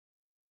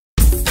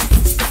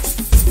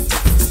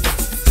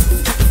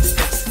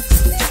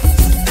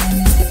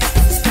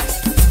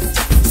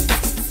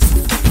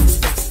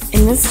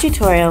In this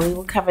tutorial, we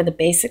will cover the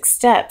basic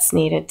steps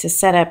needed to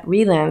set up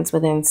relens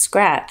within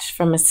Scratch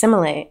from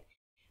Assimilate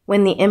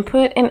when the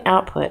input and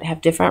output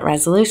have different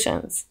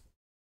resolutions.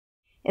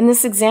 In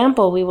this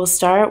example, we will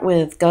start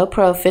with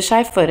GoPro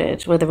fisheye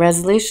footage with a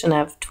resolution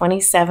of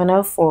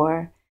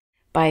 2704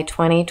 by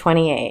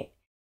 2028,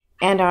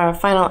 and our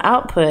final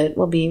output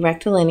will be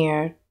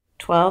rectilinear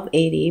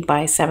 1280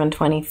 by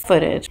 720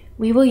 footage.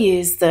 We will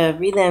use the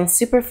Relens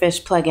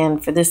Superfish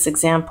plugin for this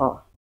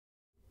example.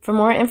 For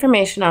more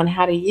information on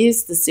how to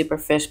use the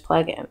Superfish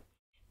plugin,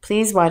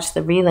 please watch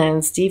the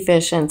Relens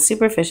Defish and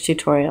Superfish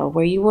tutorial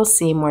where you will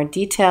see more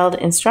detailed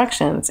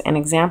instructions and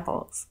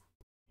examples.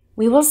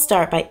 We will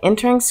start by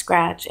entering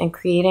Scratch and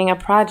creating a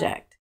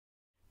project.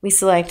 We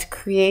select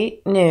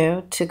Create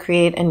New to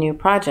create a new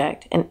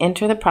project and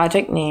enter the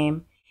project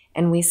name,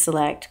 and we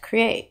select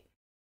Create.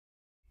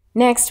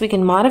 Next, we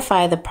can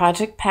modify the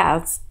project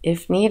paths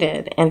if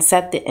needed and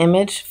set the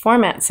image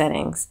format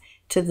settings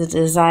to the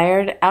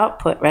desired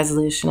output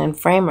resolution and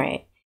frame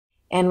rate,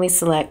 and we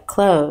select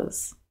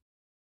Close.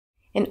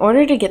 In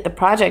order to get the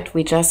project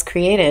we just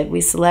created,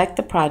 we select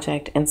the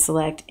project and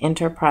select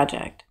Enter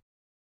Project.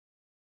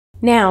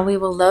 Now we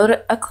will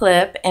load a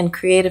clip and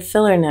create a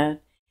filler node.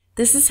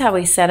 This is how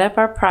we set up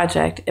our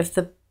project if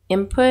the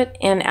input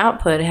and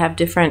output have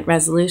different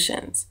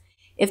resolutions.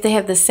 If they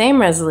have the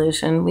same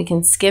resolution, we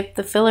can skip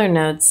the filler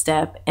node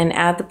step and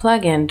add the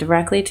plugin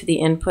directly to the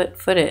input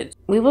footage.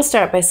 We will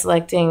start by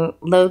selecting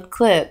Load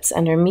Clips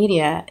under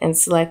Media and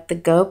select the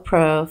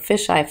GoPro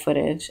fisheye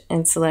footage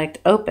and select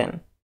Open.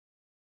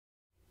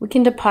 We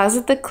can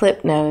deposit the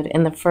clip node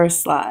in the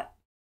first slot.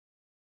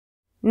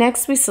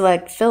 Next, we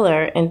select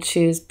Filler and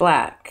choose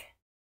Black.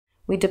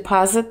 We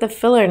deposit the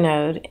filler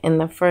node in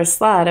the first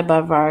slot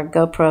above our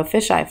GoPro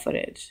fisheye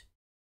footage.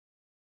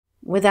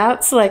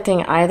 Without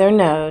selecting either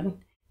node,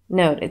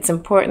 note it's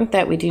important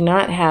that we do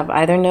not have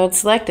either node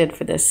selected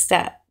for this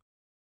step.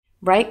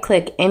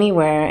 Right-click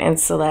anywhere and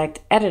select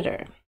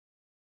Editor.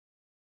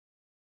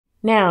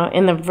 Now,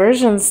 in the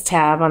Versions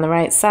tab on the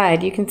right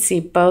side, you can see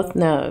both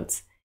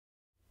nodes.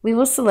 We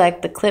will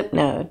select the clip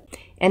node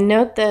and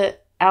note the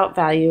out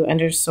value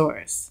under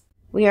Source.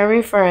 We are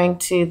referring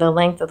to the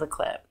length of the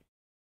clip.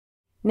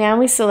 Now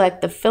we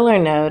select the filler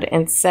node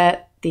and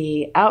set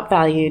the out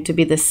value to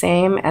be the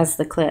same as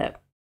the clip.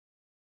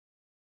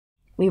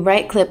 We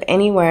right-click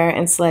anywhere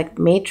and select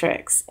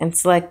Matrix and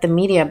select the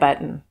Media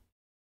button.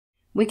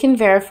 We can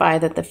verify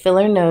that the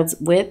filler node's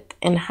width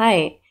and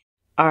height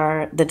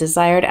are the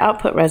desired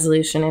output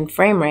resolution and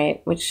frame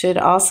rate, which should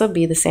also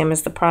be the same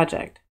as the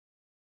project.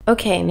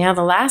 Okay, now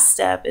the last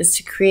step is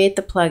to create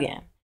the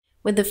plugin.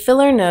 With the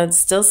filler node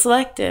still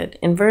selected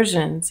in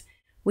Versions,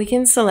 we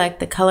can select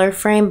the Color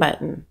Frame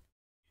button.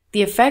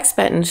 The Effects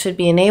button should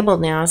be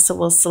enabled now, so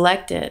we'll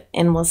select it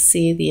and we'll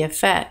see the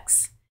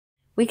effects.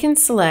 We can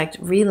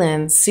select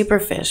Relens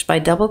Superfish by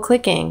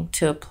double-clicking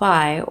to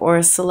apply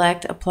or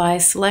select Apply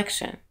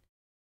Selection.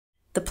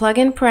 The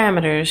plugin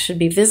parameters should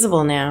be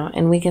visible now,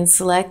 and we can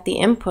select the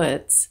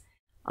inputs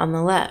on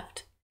the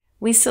left.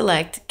 We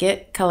select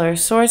Get Color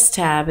Source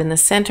tab in the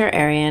center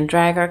area and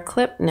drag our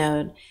clip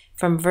node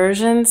from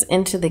Versions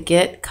into the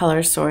Get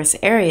Color Source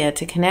area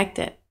to connect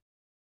it.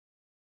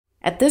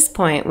 At this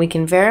point, we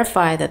can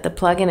verify that the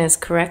plugin is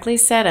correctly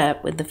set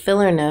up with the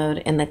filler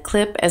node and the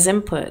clip as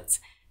inputs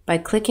by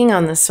clicking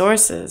on the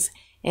sources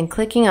and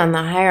clicking on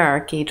the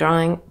hierarchy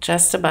drawing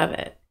just above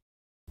it.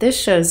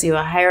 This shows you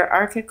a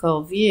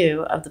hierarchical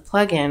view of the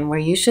plugin where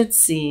you should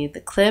see the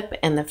clip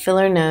and the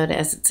filler node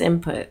as its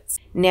inputs.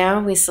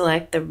 Now we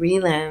select the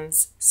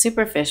Relens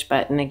Superfish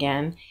button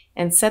again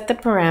and set the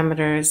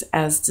parameters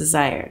as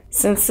desired.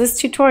 Since this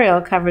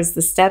tutorial covers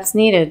the steps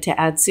needed to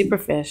add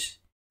Superfish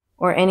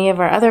or any of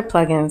our other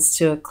plugins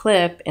to a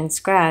clip in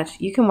Scratch,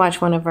 you can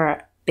watch one of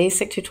our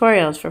basic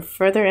tutorials for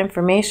further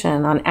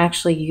information on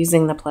actually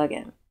using the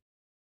plugin.